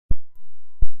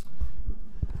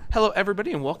Hello,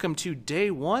 everybody, and welcome to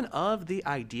day one of the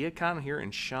IdeaCon here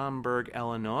in Schaumburg,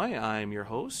 Illinois. I'm your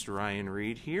host, Ryan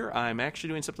Reed here. I'm actually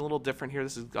doing something a little different here.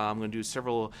 I'm going to do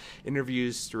several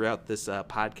interviews throughout this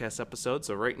podcast episode.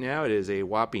 So right now it is a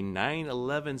whopping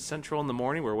 9:11 Central in the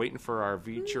morning. We're waiting for our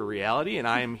virtual reality, and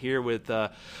I am here with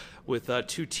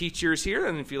two teachers here.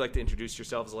 And if you'd like to introduce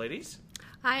yourselves, ladies.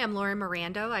 Hi, I'm Lauren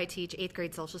Mirando. I teach 8th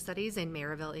grade social studies in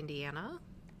Maryville, Indiana.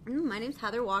 My name's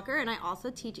Heather Walker, and I also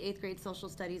teach 8th grade social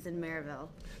studies in Maryville.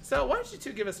 So why don't you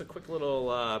two give us a quick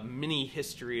little mini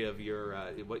history of your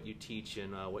what you teach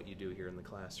and what you do here in the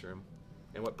classroom,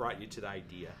 and what brought you to the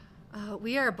idea.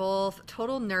 We are both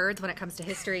total nerds when it comes to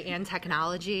history and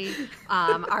technology.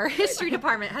 Our history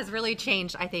department has really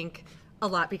changed, I think, a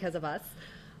lot because of us.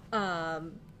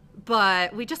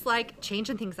 But we just like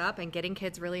changing things up and getting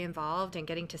kids really involved and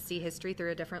getting to see history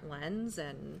through a different lens.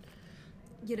 And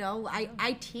you know,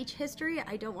 I teach history.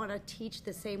 I don't want to teach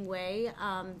the same way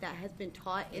that has been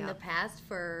taught in the past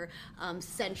for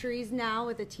centuries now,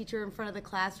 with a teacher in front of the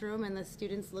classroom and the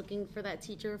students looking for that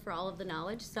teacher for all of the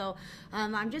knowledge. So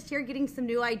I'm just here getting some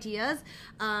new ideas.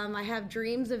 I have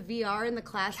dreams of VR in the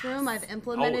classroom. I've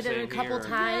implemented it a couple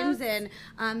times, and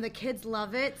the kids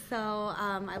love it. So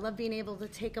I love being able to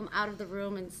take them out of the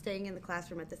room and staying in the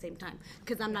classroom at the same time,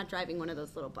 because I'm not driving one of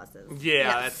those little buses.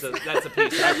 Yeah, that's a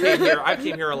piece. I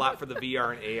came here a lot for the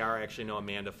VR and AR. I actually know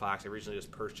Amanda Fox. I originally was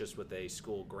purchased with a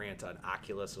school grant on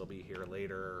Oculus. It'll be here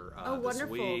later this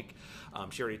week.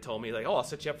 She already told me, like, I'll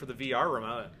set you up for the VR room.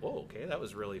 I went, oh, okay, that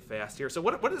was really fast here. So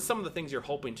what are some of the things you're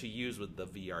hoping to use with the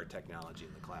VR technology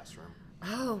in the classroom?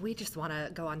 oh, we just want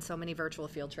to go on so many virtual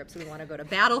field trips. We want to go to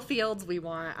battlefields. We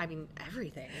want,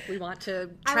 everything. We want to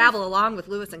travel along with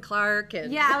Lewis and Clark.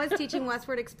 And yeah, I was teaching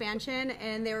Westward Expansion,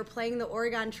 and they were playing the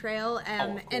Oregon Trail.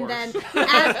 And then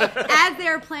as they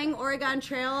were playing Oregon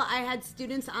Trail, I had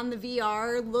students on the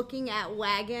VR looking at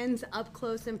wagons up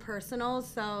close and personal.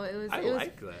 So it was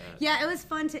like that. Yeah, it was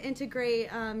fun to integrate,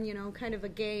 kind of a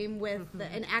game with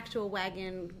an actual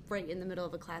wagon right in the middle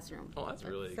of a classroom. Oh, that's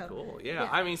really cool.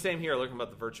 Yeah, same here. Looking about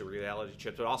the virtual reality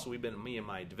chips, but also me and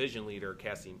my division leader,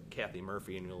 Kathy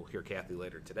Murphy, and you'll hear Kathy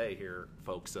later today here,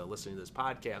 folks, listening to this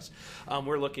podcast.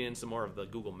 We're looking into some more of the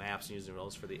Google Maps and using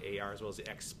those for the AR as well as the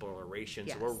exploration.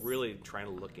 Yes. So we're really trying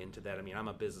to look into that. I'm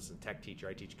a business and tech teacher.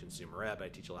 I teach consumer ed. I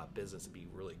teach a lot of business. It'd be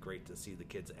really great to see the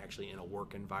kids actually in a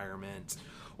work environment,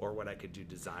 or what I could do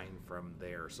design from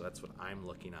there. So that's what I'm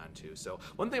looking on to. So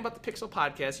one thing about the Pixel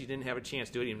podcast, you didn't have a chance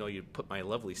to do it, even though you put my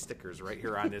lovely stickers right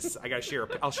here on this.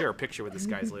 I'll share a picture with this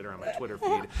guys later on my Twitter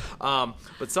feed.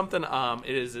 But something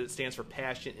it stands for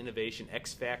passion, innovation,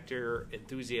 X factor,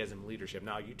 enthusiasm, leadership.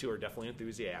 Now you two are definitely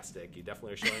enthusiastic. You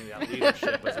definitely are showing that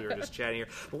leadership as we were just chatting here.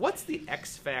 But what's the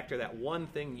X factor? That one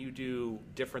thing you do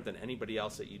different than anybody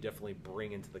else that you definitely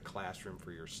bring into the classroom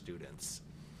for your students?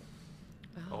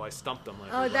 Oh, I stumped them.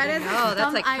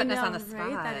 That's like putting us on the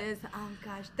spot. Right? That is. Oh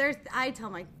gosh, I tell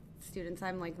my students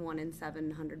I'm like 1 in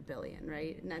 700 billion,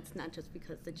 right? And that's not just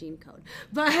because the gene code,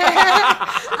 but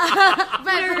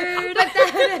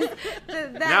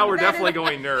now we're definitely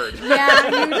going nerd.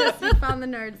 Yeah, you found the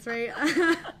nerds, right?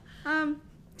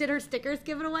 Did her stickers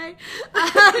give it away?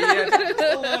 Yeah, just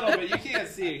a little bit. You can't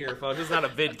see it here, folks. It's not a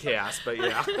vidcast, but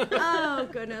yeah. Oh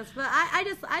goodness! But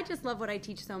I just love what I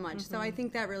teach so much. So I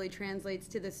think that really translates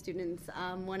to the students.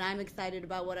 When I'm excited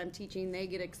about what I'm teaching, they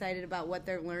get excited about what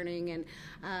they're learning,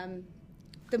 and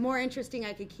the more interesting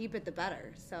I could keep it, the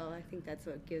better. So I think that's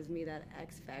what gives me that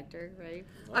X factor, right?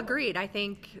 Agreed. I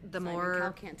think the more Cow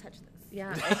can't touch this.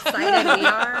 Yeah, excited we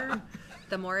are,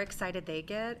 the more excited they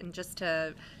get, and just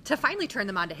to finally turn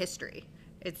them on to history.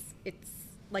 It's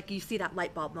like you see that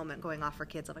light bulb moment going off for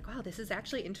kids. I'm like, wow, this is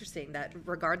actually interesting that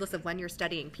regardless of when you're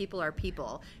studying, people are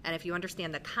people. And if you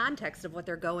understand the context of what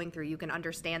they're going through, you can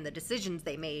understand the decisions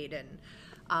they made. And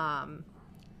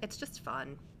it's just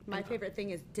fun. My favorite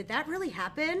thing is, did that really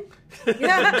happen?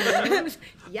 Yeah.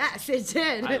 Yes, it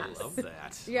did. I love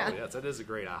that. Yeah. Oh, yes, that is a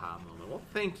great aha moment. Well,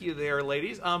 thank you there,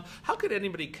 ladies. How could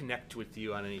anybody connect with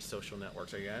you on any social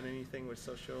networks? Are you on anything with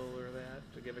social or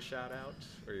that to give a shout out?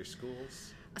 Or your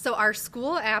schools? So our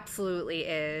school absolutely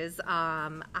is.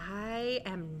 I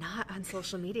am not on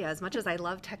social media. As much as I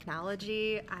love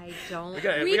technology, I don't we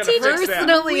teach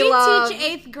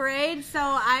 8th grade, so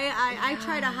I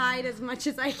try to hide as much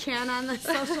as I can on the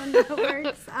social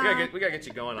networks. We gotta get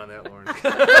you going on that, Lauren.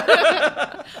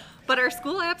 But our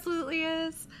school absolutely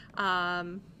is.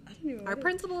 Our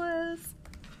principal is.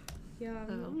 Yeah.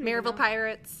 Maryville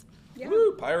Pirates. Yeah.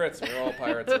 Woo, Pirates. We're all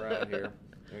pirates around here.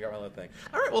 We got one other thing.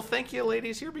 All right, well, thank you,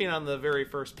 ladies, for being on the very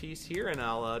first piece here, and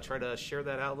I'll try to share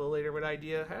that out a little later with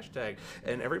Idea hashtag.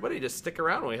 And everybody, just stick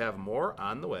around. We have more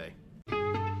on the way.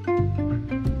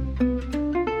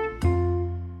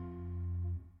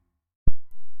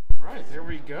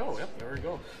 we go. Yep, there we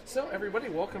go. So, everybody,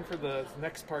 welcome for the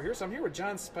next part here. So, I'm here with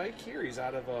John Spike here. He's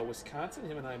out of Wisconsin.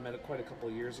 Him and I met quite a couple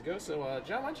of years ago. So,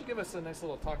 John, why don't you give us a nice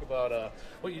little talk about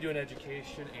what you do in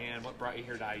education and what brought you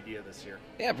here to IDEA this year?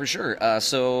 Yeah, for sure.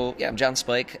 I'm John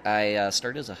Spike. I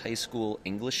started as a high school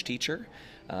English teacher.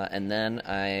 And then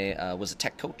I was a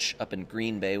tech coach up in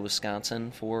Green Bay,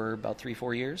 Wisconsin for about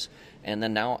 3-4 years. And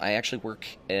then now I actually work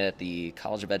at the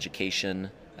College of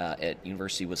Education at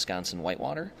University of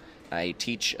Wisconsin-Whitewater. I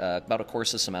teach about a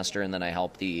course a semester, and then I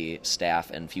help the staff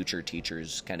and future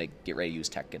teachers kind of get ready to use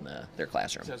tech in their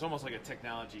classroom. So it's almost like a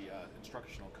technology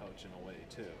instructional coach in a way,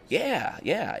 too. Yeah.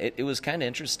 It was kind of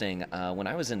interesting. When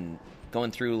I was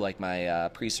going through like my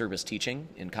pre-service teaching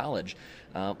in college,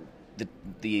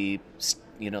 the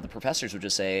professors would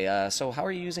just say, so how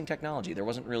are you using technology? There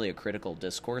wasn't really a critical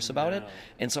discourse about it.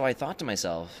 And so I thought to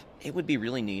myself, it would be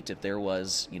really neat if there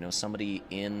was, somebody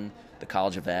in the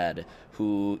College of Ed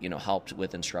who, helped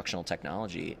with instructional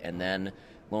technology. And then,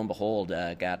 lo and behold,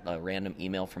 got a random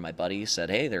email from my buddy, said,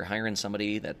 hey, they're hiring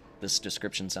somebody that this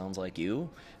description sounds like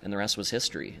you. And the rest was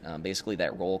history. Basically,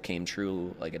 that role came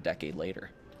true like a decade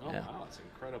later. Oh, yeah. Wow, that's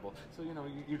incredible. So,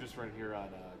 you just right here on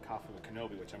Coffee with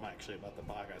Kenobi, which I'm actually about to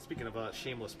bog on. Speaking of a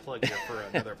shameless plug here for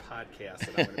another podcast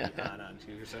that I'm going to be on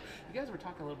too. So, you guys were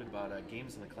talking a little bit about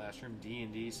games in the classroom,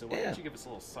 D&D. So, why don't you give us a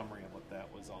little summary of what that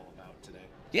was all about today?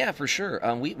 Yeah, for sure.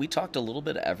 We talked a little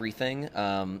bit of everything.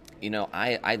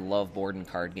 I love board and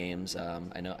card games.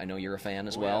 I know you're a fan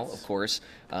as well, yes. Of course.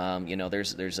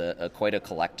 There's a quite a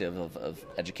collective of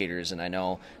educators, and I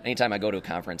know anytime I go to a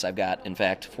conference, I've got, in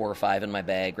fact, 4 or 5 in my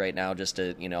bag right now just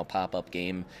to pop up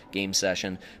game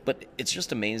session. But it's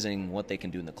just amazing what they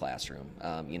can do in the classroom.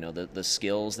 The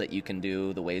skills that you can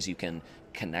do, the ways you can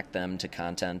connect them to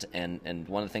content, and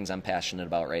one of the things I'm passionate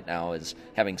about right now is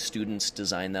having students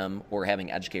design them or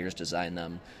having educators design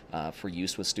them for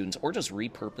use with students, or just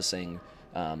repurposing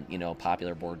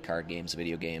popular board card games,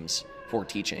 video games for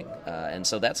teaching. And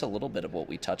so that's a little bit of what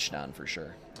we touched on for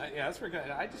sure. Yeah, that's very good.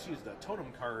 I just used the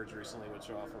totem cards recently, which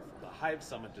are off of the Hive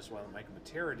Summit, just while Mike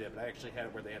Matera did, but I actually had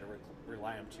it where they had to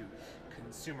rely on to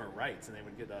consumer rights, and they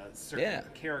would get a certain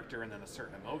character and then a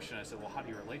certain emotion. I said, well, how do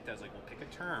you relate that? I was like, well, pick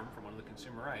a term from one of the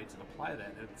consumer rights and apply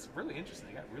that. And it's really interesting.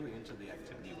 They got really into the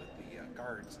activity with the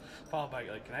cards, followed by,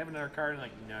 like, can I have another card? And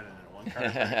like, no, one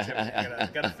card for activity. I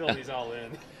gotta fill these all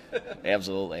in.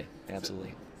 Absolutely.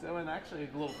 So, and actually,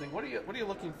 a little thing, what are you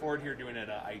looking forward here doing at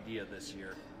IDEA this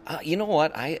year? You know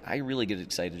what? I really get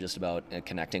excited just about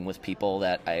connecting with people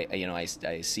that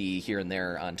I see here and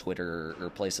there on Twitter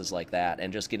or places like that,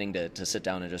 and just getting to sit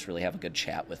down and just really have a good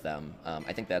chat with them.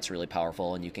 I think that's really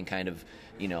powerful, and you can kind of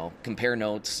compare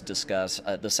notes, discuss.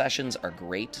 The sessions are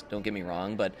great, don't get me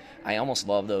wrong, but I almost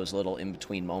love those little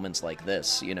in-between moments like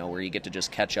this, where you get to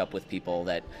just catch up with people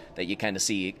that you kind of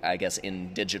see, I guess,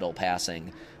 in digital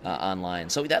passing online.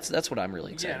 So that's what I'm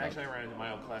really excited about. Yeah, and actually I ran into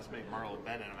my old classmate, Marla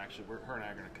Bennett, and her and I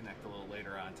are going to connect a little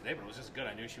later on today, but it was just good.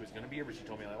 I knew she was going to be here, but she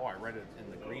told me, like, I read it in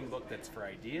the green book that's for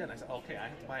IDEA, and I said, okay, I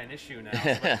have to buy an issue now.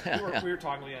 So we were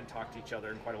talking, we hadn't talked to each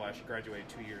other in quite a while. She graduated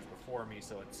 2 years before me,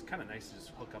 so it's kind of nice to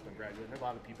just hook up and graduate. There's a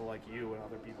lot of people like you and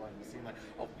other people I've seen, like,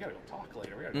 oh, we got to go talk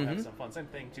later. We got to go have some fun. Same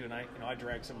thing, too, and I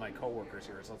drag some of my coworkers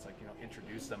here, so it's like,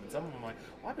 introduce them, and some of them are like,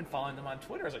 well, I've been following them on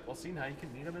Twitter. I was like, well, see, now you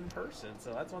can meet them in person.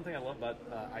 So that's one thing I love about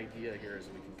IDEA here is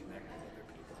we can connect with other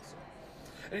people. So.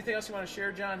 Anything else you want to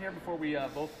share, John, here before we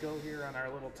both go here on our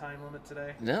little time limit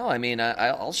today? No, I mean,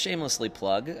 I'll shamelessly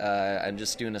plug. I'm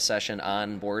just doing a session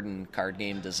on board and card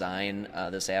game design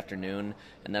this afternoon,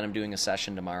 and then I'm doing a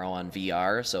session tomorrow on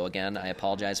VR. So again, I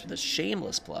apologize for the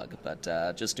shameless plug, but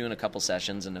just doing a couple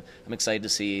sessions, and I'm excited to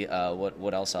see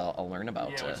what else I'll learn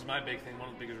about. Yeah, which is my big thing. One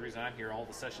of the biggest reasons I'm here, all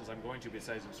the sessions I'm going to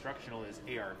besides instructional is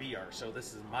AR, VR. So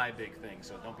this is my big thing.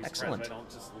 So don't be surprised if I don't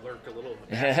just lurk a little in the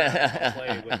background and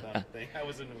play with them. I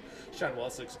was in Sean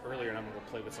Wessex earlier, and I'm going to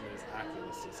play with some of his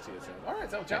Oculuses too. So, all right,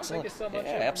 so John, thank you so much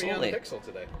for being on the Pixel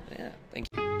today. Yeah, thank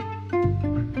you.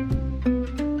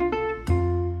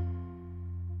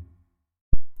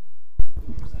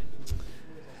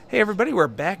 Hey everybody, we're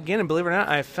back again, and believe it or not,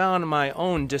 I found my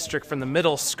own district from the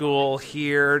middle school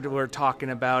here. We're talking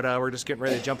about, we're just getting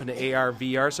ready to jump into AR,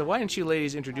 VR. So why don't you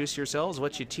ladies introduce yourselves,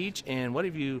 what you teach, and what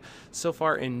have you so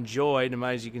far enjoyed? And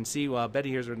as you can see, Betty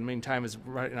here, in the meantime, is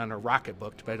writing on a rocket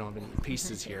book, but I don't have any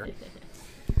pieces here.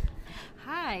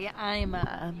 Hi, I'm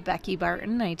Becky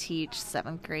Barton. I teach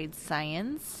 7th grade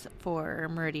science for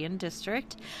Meridian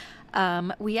District.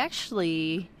 We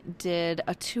actually did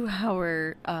a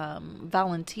 2-hour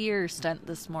volunteer stunt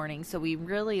this morning, so we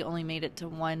really only made it to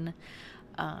one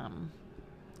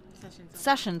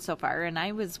session so far, and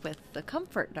I was with the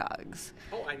Comfort Dogs.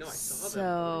 Oh, I know. I saw them.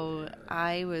 So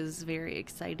I was very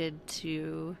excited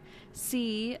to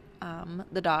see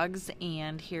the dogs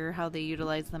and hear how they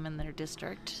utilize them in their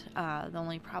district. The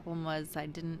only problem was I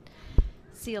didn't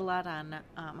see a lot on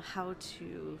how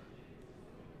to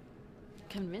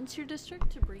convince your district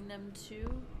to bring them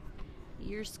to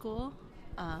your school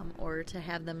or to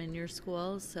have them in your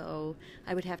school. So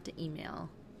I would have to email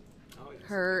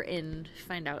her and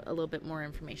find out a little bit more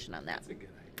information on that. That's a good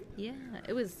idea. Yeah,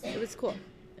 it was cool.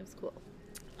 It was cool.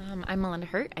 I'm Melinda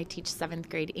Hurt. I teach 7th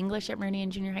grade English at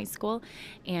Meridian Junior High School,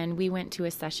 and we went to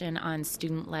a session on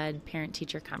student-led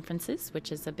parent-teacher conferences,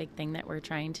 which is a big thing that we're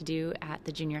trying to do at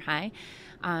the junior high.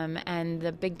 And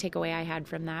the big takeaway I had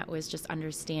from that was just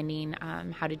understanding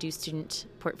how to do student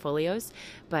portfolios.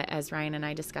 But as Ryan and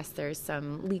I discussed, there's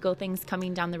some legal things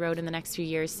coming down the road in the next few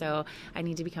years, so I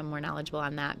need to become more knowledgeable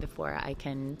on that before I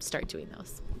can start doing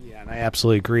those. Yeah, and I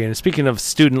absolutely agree. And speaking of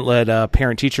student-led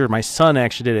parent-teacher, my son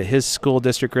actually did at his school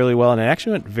district really well, and it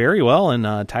actually went very well.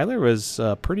 And Tyler was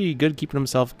pretty good keeping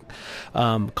himself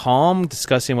calm,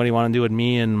 discussing what he wanted to do with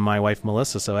me and my wife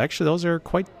Melissa. So actually, those are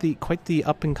quite the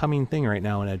up-and-coming thing right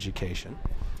now in education.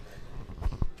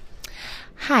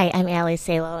 Hi, I'm Allie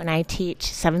Salo, and I teach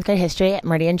 7th grade history at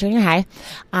Meridian Junior High.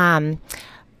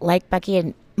 Like Becky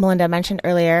and Melinda mentioned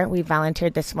earlier, we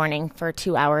volunteered this morning for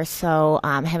 2 hours, so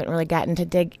haven't really gotten to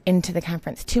dig into the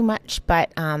conference too much,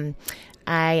 but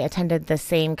I attended the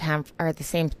same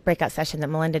breakout session that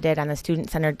Melinda did on the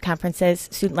student-led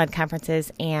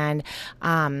conferences, and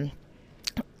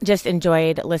just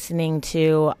enjoyed listening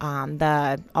to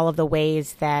all of the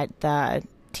ways that the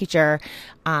teacher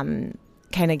kind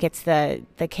of gets the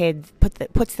kids,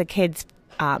 puts the kids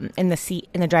in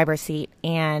the driver's seat,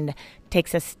 and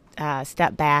takes a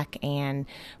step back and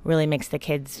really makes the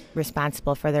kids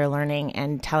responsible for their learning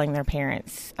and telling their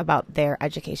parents about their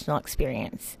educational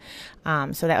experience.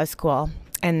 So that was cool.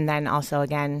 And then also,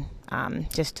 again,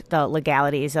 just the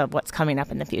legalities of what's coming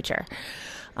up in the future.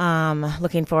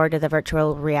 Looking forward to the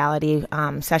virtual reality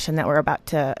session that we're about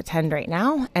to attend right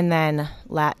now, and then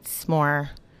lots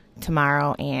more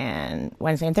tomorrow and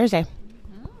Wednesday and Thursday.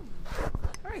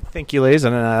 All right, thank you, ladies.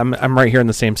 And I'm right here in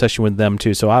the same session with them,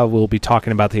 too. So I will be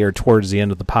talking about here towards the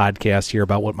end of the podcast here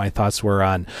about what my thoughts were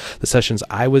on the sessions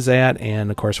I was at and,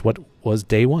 of course, what was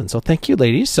day one. So thank you,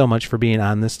 ladies, so much for being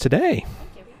on this today.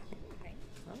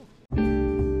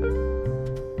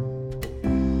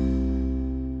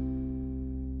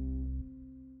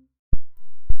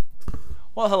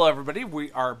 Well, hello, everybody.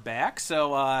 We are back.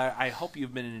 So I hope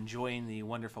you've been enjoying the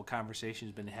wonderful conversations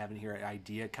we've been having here at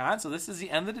IdeaCon. So this is the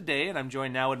end of the day, and I'm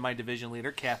joined now with my division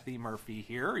leader, Kathy Murphy,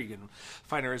 here. You can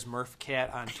find her as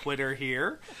MurphCat on Twitter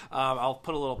here. I'll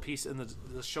put a little piece in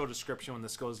the show description when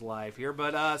this goes live here.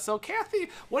 But so, Kathy,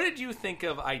 what did you think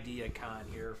of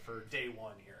IdeaCon here for day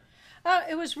one here?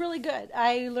 It was really good.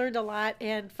 I learned a lot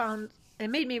and it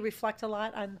made me reflect a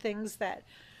lot on things that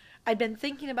I'd been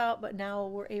thinking about, but now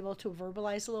we're able to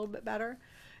verbalize a little bit better.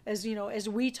 As you know, as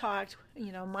we talked,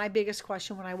 my biggest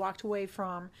question when I walked away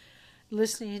from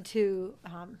listening to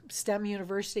STEM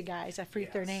University guys, I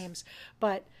forget their names,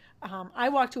 but I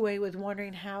walked away with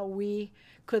wondering how we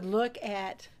could look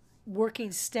at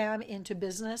working STEM into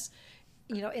business,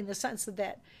 in the sense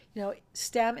that,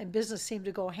 STEM and business seem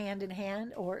to go hand in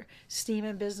hand, or STEAM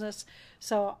and business.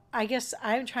 So I guess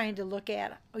I'm trying to look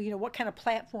at, what kind of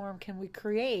platform can we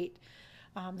create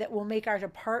that will make our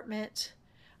department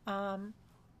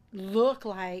look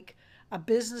like a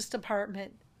business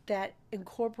department that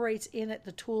incorporates in it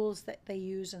the tools that they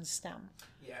use in STEM.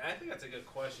 Yeah, and I think that's a good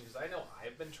question, because I know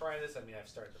I've been trying this. I mean, I've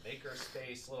started the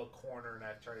Makerspace little corner, and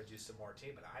I've tried to do some more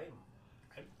too, but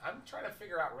I'm trying to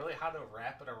figure out really how to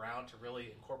wrap it around to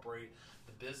really incorporate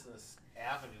the business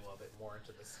avenue of it more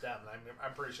into the STEM. And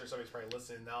I'm pretty sure somebody's probably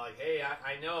listening now like, hey,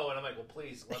 I know. And I'm like, well,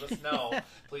 please let us know.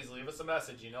 Please leave us a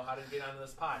message. You know how to get onto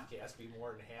this podcast. Be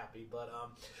more than happy. But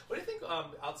what do you think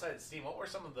outside of STEAM? What were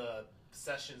some of the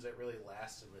sessions that really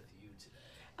lasted with you today?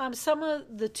 Some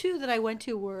of the two that I went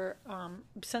to were,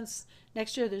 since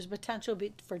next year there's potential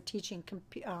for teaching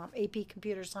AP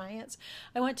Computer Science,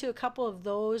 I went to a couple of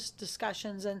those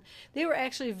discussions, and they were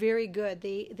actually very good.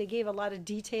 They gave a lot of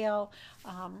detail.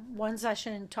 One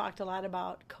session talked a lot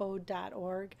about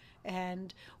code.org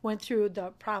and went through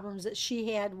the problems that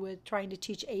she had with trying to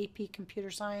teach AP Computer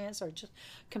Science or just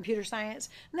computer science.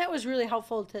 And that was really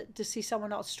helpful to see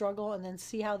someone else struggle and then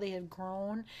see how they had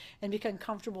grown and become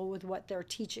comfortable with what they're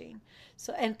teaching.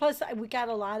 So, and plus we got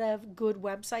a lot of good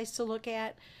websites to look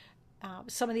at.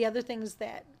 Some of the other things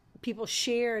that people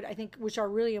shared, I think, which are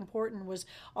really important, was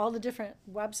all the different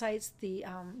websites, the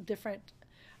different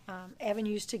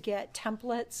avenues to get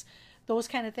templates. Those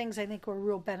kind of things I think were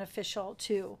real beneficial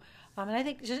too. And I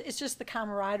think it's just the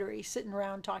camaraderie, sitting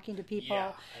around talking to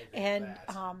people, and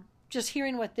just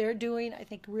hearing what they're doing, I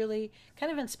think really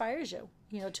kind of inspires you,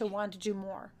 to want to do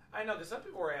more. I know, because some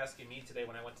people were asking me today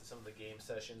when I went to some of the game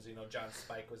sessions, John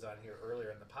Spike was on here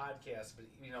earlier in the podcast, but,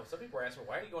 some people were asking me,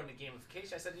 why are you going to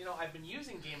gamification? I said, I've been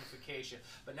using gamification,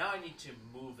 but now I need to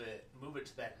move it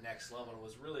to that next level. It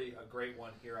was really a great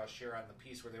one here I'll share on the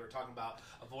piece where they were talking about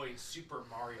avoiding Super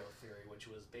Mario theory, which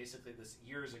was basically this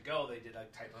years ago they did a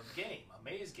type of game, a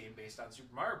maze game based on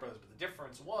Super Mario Bros. But the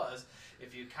difference was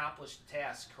if you accomplished the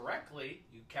task correctly,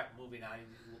 you kept moving on,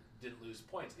 you didn't lose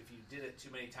points. If you did it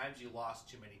too many times, you lost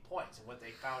too many points. And what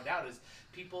they found out is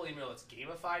people, even though it's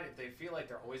gamified, if they feel like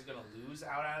they're always going to lose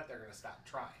out on it, they're going to stop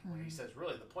trying. When he says,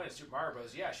 really, the point of Super Mario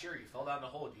Bros. Yeah, sure, you fell down the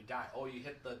hole, you die. Oh, you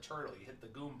hit the turtle, you hit the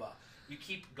Goomba. You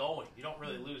keep going. You don't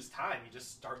really lose time. You just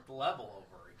start the level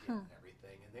over again and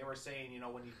everything. And they were saying,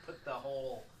 when you put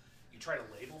you try to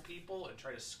label people and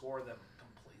try to score them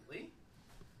completely,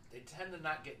 they tend to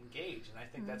not get engaged. And I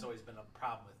think that's always been a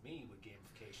problem with me with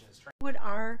gamification. What would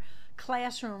our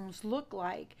classrooms look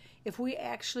like if we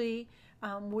actually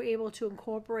were able to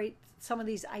incorporate some of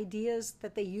these ideas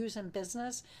that they use in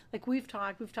business? Like we've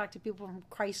talked to people from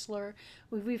Chrysler.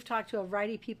 We've talked to a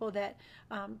variety of people that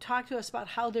talk to us about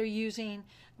how they're using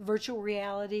virtual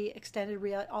reality, extended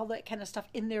reality, all that kind of stuff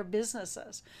in their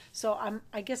businesses. So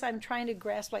I guess I'm trying to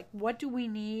grasp, like, what do we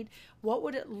need? What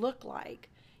would it look like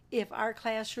if our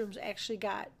classrooms actually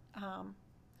got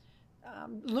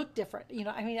look different?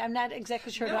 I'm not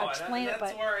exactly sure how to explain it, but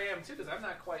that's where I am too, because I'm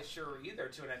not quite sure either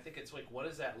too. And I think it's like, what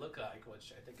does that look like,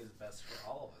 which I think is best for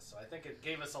all of us. So I think it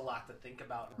gave us a lot to think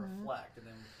about and reflect. And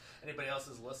then anybody else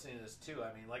is listening to this too.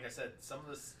 I mean, like I said, some of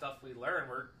the stuff we learn,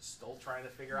 we're still trying to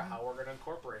figure out how we're going to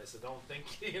incorporate it. So don't think,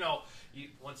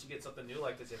 once you get something new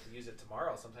like this, you have to use it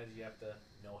tomorrow. Sometimes you have to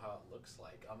know how it looks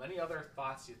like. Any other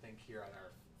thoughts you think here on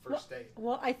our first date?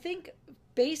 Well, I think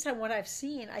based on what I've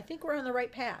seen, I think we're on the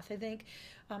right path. I think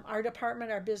our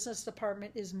department, our business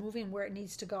department, is moving where it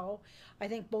needs to go. I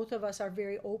think both of us are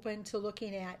very open to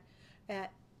looking at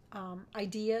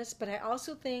ideas, but I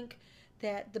also think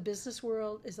that the business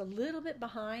world is a little bit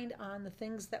behind on the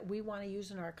things that we want to use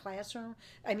in our classroom.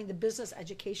 I mean, the business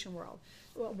education world,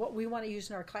 what we want to use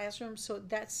in our classroom. So we're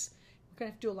going to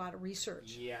have to do a lot of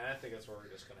research. Yeah, I think that's where we're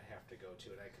just going to have to go to,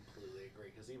 and I completely agree.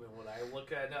 Because even when I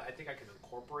look at it, I think I can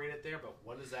incorporate it there, but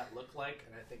what does that look like?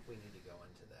 And I think we need to go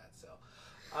into that. So,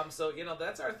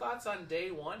 that's our thoughts on day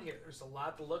one here. There's a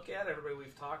lot to look at. Everybody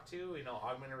we've talked to,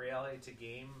 augmented reality to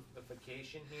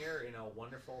gamification here,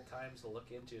 wonderful times to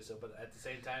look into. So, but at the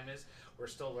same time we're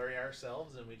still learning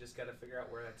ourselves, and we just got to figure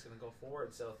out where that's going to go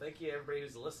forward. So thank you everybody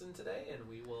who's listened today, and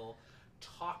we will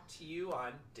talk to you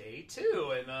on day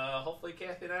 2. And hopefully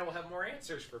Kathy and I will have more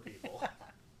answers for people.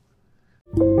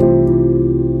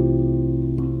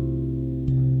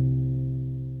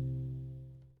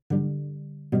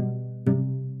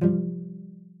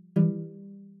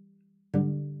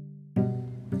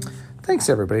 Thanks,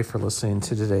 everybody, for listening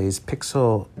to today's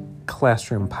Pixel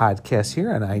Classroom podcast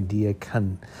here on Idea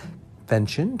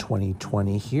Convention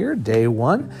 2020 here, day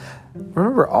 1.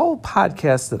 Remember, all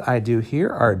podcasts that I do here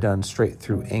are done straight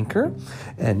through Anchor,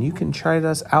 and you can try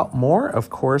us out more, of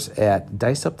course, at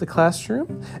Dice Up the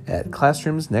Classroom at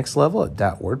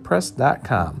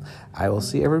classroomsnextlevel.wordpress.com. I will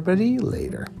see everybody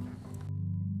later.